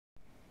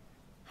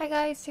Hi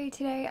guys, so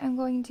today I'm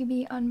going to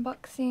be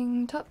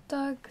unboxing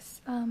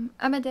ToppDogg's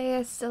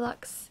AmadeuS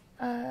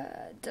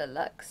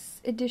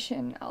Deluxe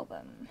Edition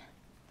album.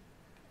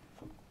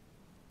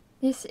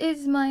 This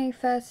is my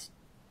first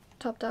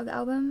ToppDogg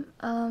album.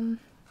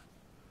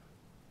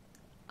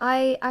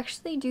 I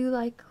actually do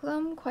like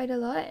them quite a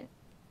lot.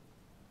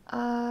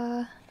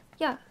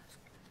 Yeah.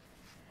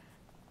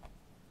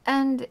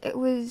 And it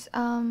was,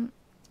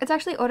 it's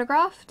actually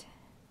autographed.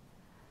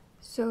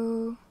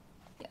 So,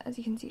 yeah, as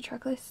you can see,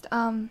 track list.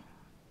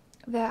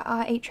 There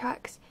are 8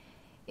 tracks.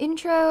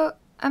 Intro,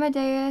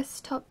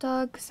 AmadeuS,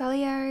 ToppDogg,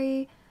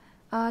 Salieri,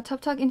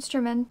 ToppDogg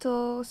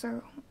Instrumental,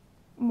 so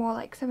more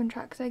like 7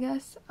 tracks, I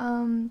guess.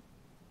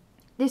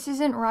 This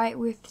Isn't Right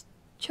with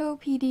Cho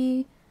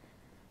PD,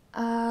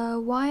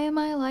 Why Am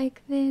I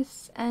Like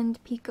This,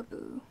 and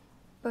Peekaboo,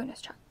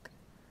 bonus track.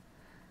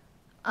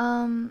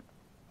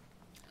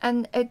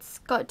 And it's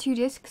got 2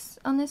 discs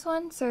on this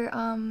one, so,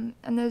 and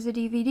there's a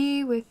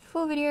DVD with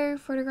full video,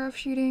 photograph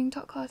shooting,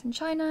 top class in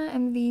China,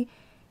 MV,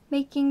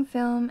 making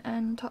film,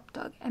 and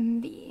ToppDogg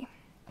MV.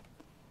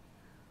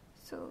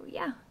 So,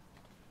 yeah.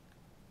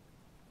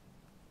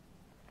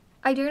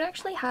 I don't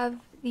actually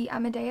have the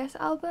AmadeuS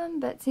album,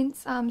 but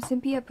since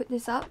Cynthia put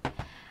this up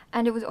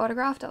and it was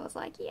autographed, I was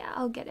like, yeah,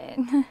 I'll get it.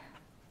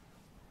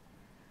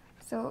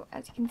 So,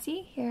 as you can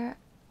see, here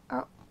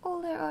are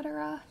all their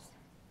autographs.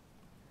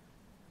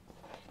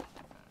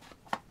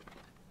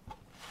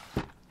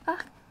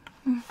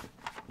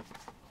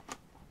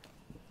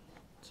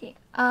 Okay,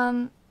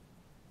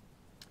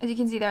 as you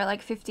can see, there are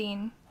like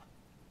 15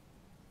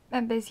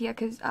 members here,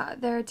 because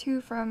there are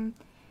 2 from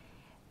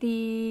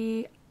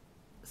the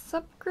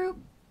subgroup,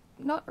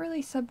 not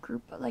really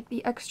subgroup, but like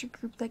the extra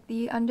group, like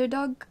the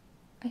Underdog,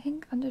 I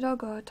think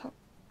Underdog or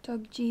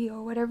ToppDogg G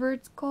or whatever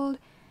it's called.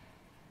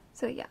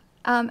 So yeah,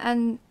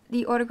 and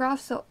the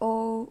autographs are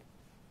all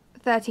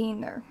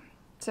 13 though,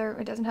 so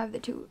it doesn't have the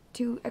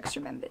two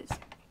extra members.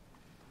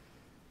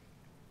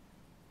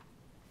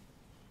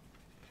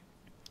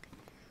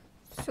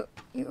 So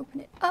you open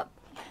it up,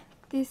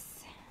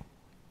 this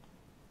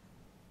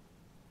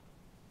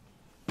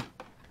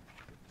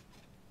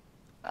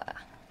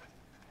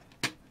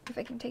if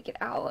I can take it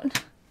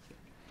out.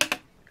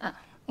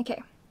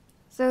 Okay,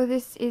 so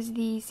this is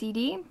the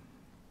CD,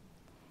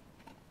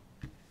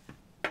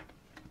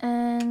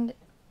 and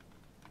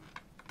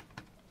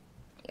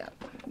yeah,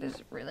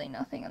 there's really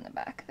nothing on the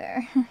back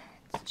there.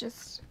 It's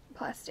just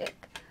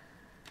plastic.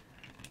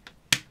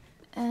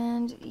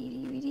 And the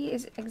DVD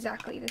is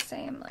exactly the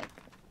same, like,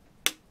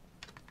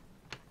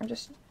 I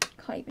just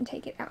can't even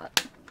take it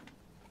out.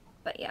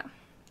 But yeah,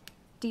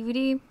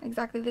 DVD,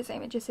 exactly the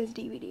same, it just says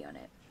DVD on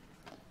it.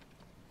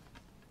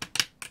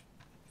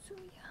 So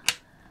yeah,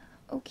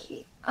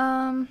 okay,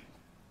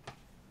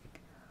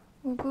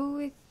 we'll go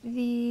with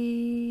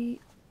the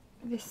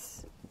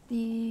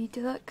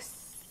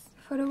Deluxe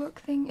photo book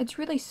thing. It's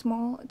really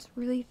small, it's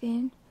really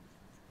thin.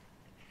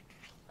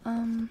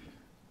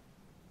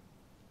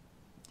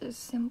 There's a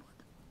symbol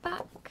at the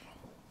back.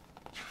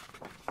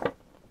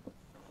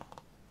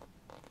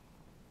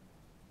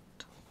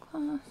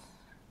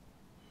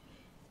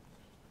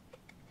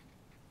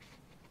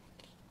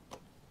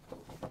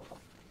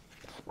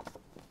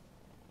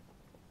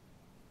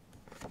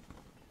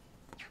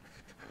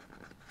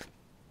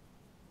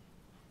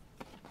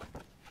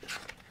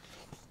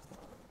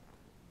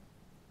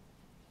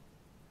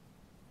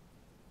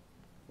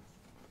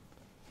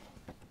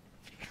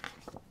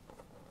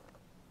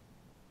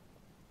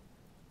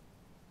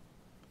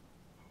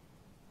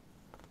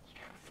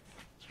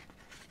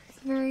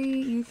 Very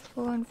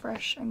youthful and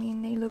fresh. I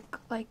mean, they look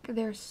like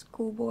they're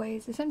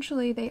schoolboys.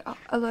 Essentially, they are,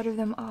 a lot of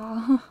them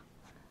are.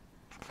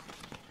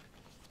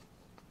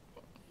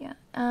 Yeah.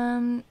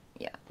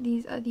 Yeah.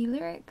 These are the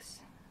lyrics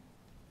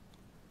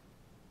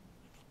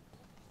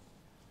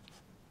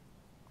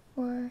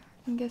for,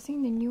 I'm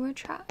guessing, the newer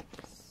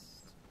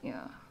tracks.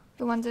 Yeah,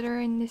 the ones that are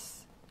in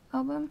this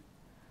album.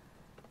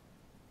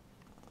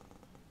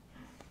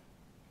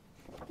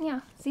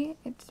 Yeah. See,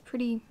 it's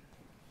pretty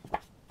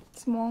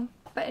small.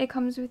 But it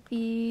comes with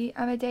the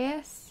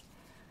AmadeuS,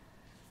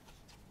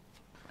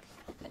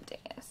 what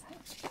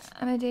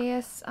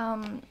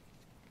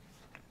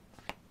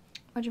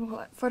do you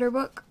call it, photo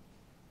book.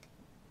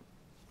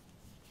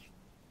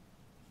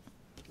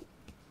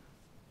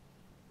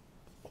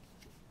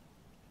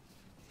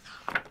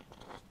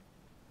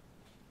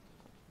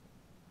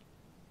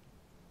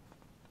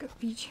 Got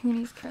b-joo in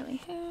his curly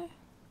hair.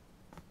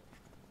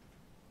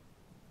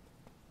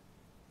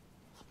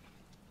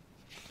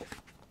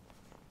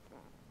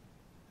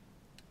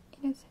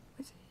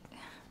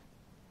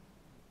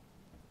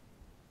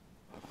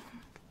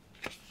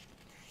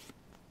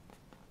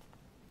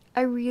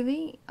 I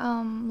really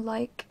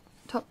like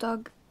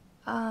ToppDogg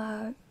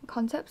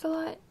concepts a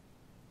lot.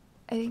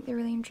 I think they're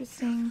really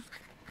interesting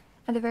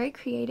and they're very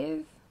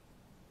creative.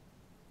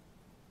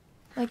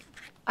 Like,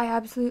 I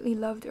absolutely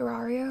loved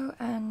Orario,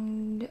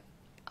 and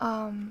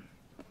I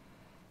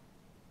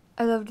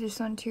loved this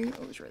one too.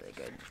 It was really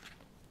good.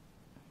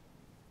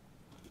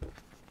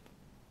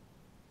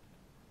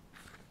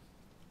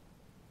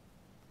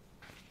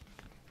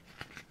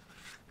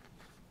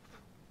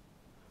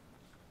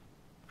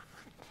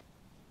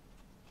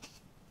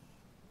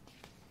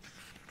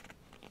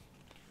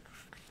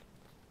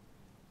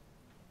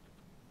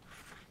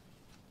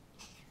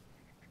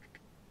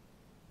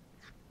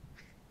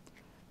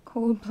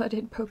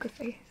 Cold-blooded poker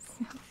face.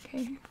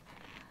 Okay.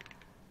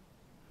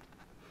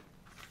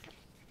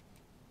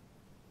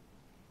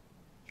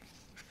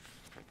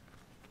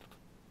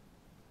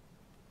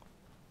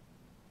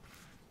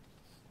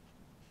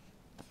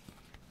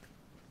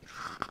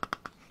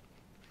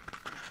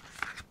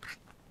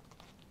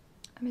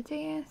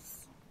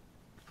 AmadeuS,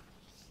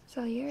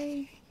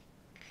 Salieri.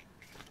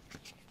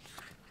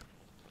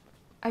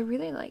 I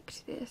really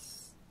liked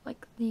this,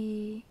 like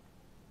the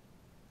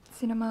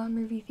cinema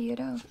movie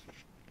theater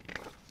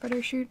photo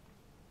shoot.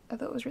 I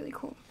thought it was really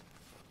cool.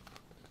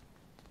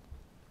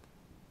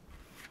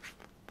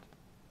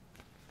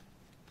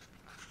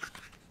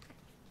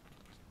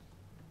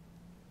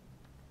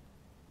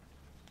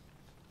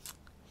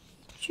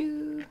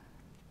 B-joo.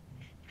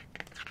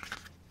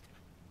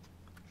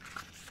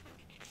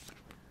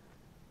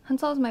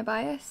 Hanseol's my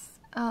bias,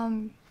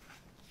 though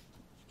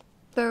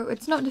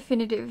it's not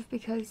definitive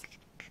because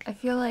I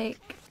feel like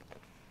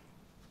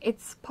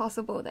it's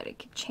possible that it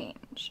could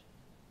change.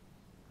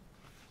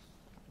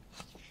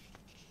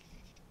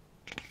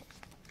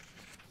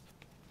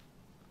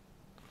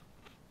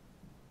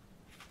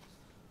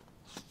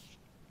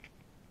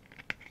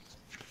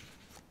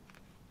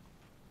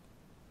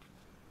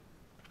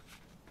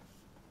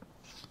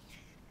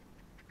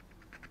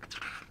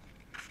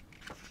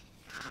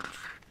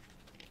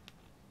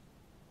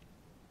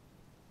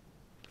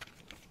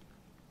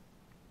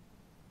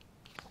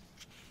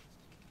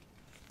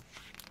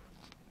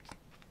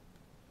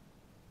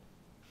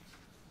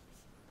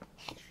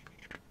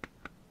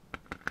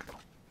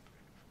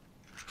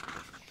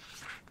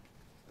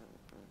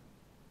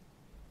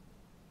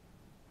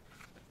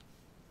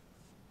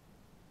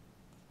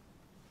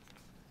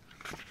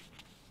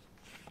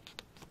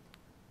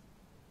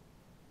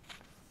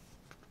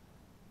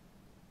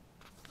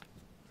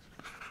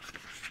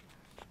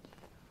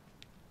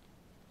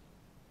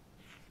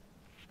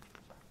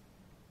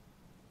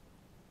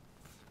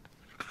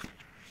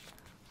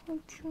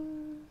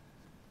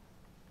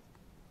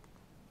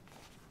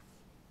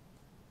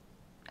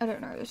 I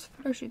don't know, this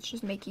photo shoot's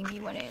just making me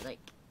want to like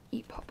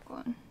eat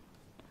popcorn.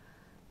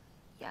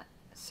 Yeah,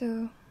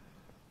 so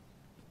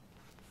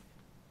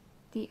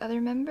the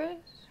other members,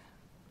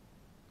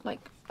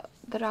 like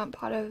that aren't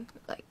part of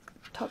like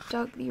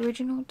ToppDogg, the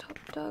original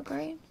ToppDogg,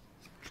 right?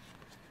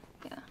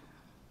 Yeah.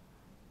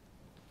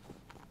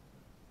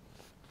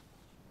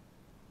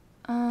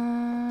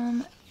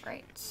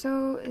 Right,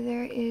 so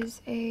there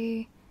is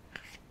a,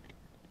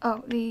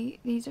 oh,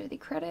 these are the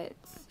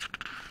credits.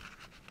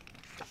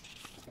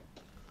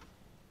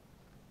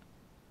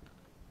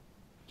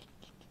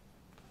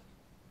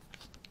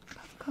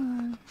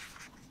 Popcorn.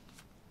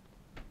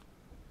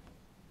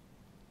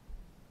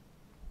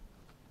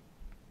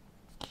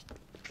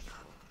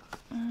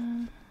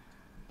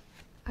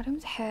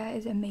 Adam's hair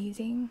is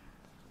amazing.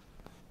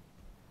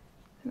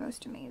 The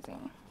most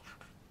amazing.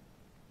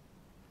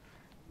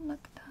 Look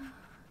at that.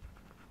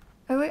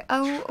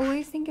 I will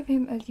always think of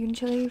him as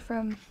Yoonchuli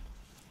from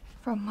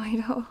My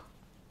Doll.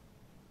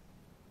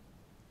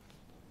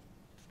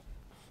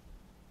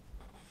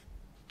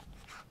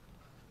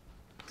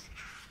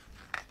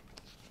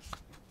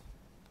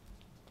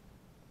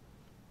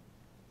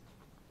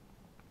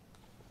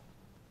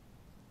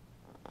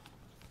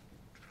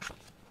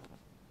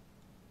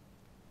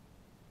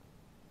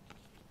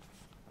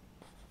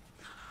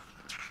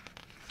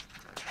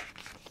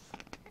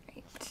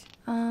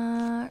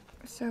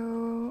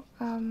 So,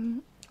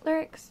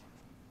 lyrics.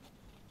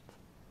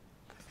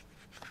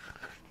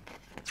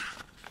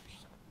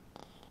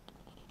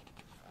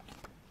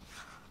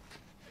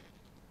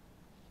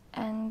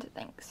 And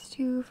thanks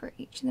to for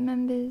each of the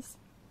members.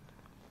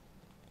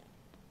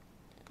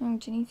 And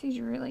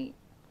Janice's really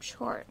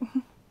short.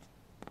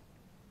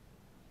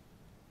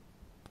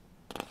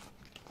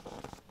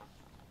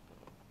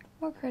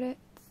 More credits.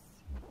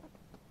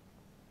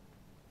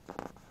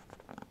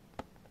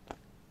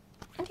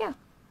 And yeah.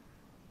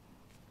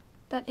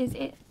 That is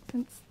it.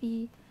 That's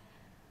the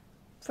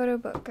photo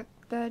book.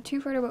 The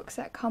 2 photo books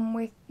that come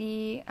with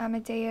the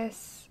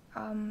AmadeuS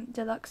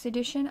Deluxe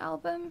Edition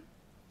album.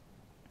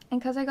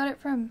 And because I got it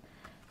from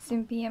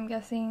Simpy, I'm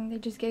guessing they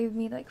just gave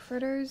me like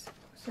photos.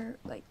 So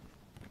like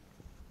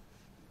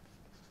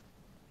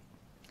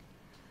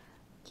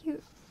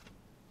cute.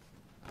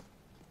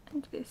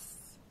 And this.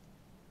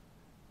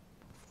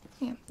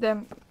 Yeah,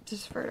 them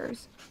just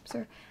photos.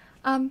 So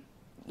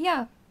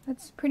yeah.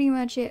 That's pretty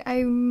much it.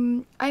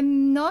 I'm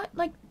not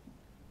like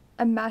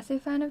a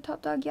massive fan of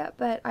ToppDogg yet,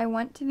 but I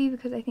want to be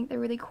because I think they're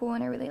really cool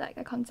and I really like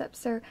the concept.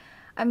 So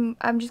I'm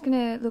just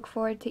gonna look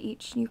forward to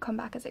each new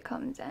comeback as it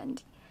comes.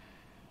 And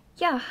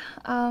yeah,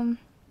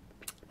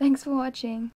 thanks for watching.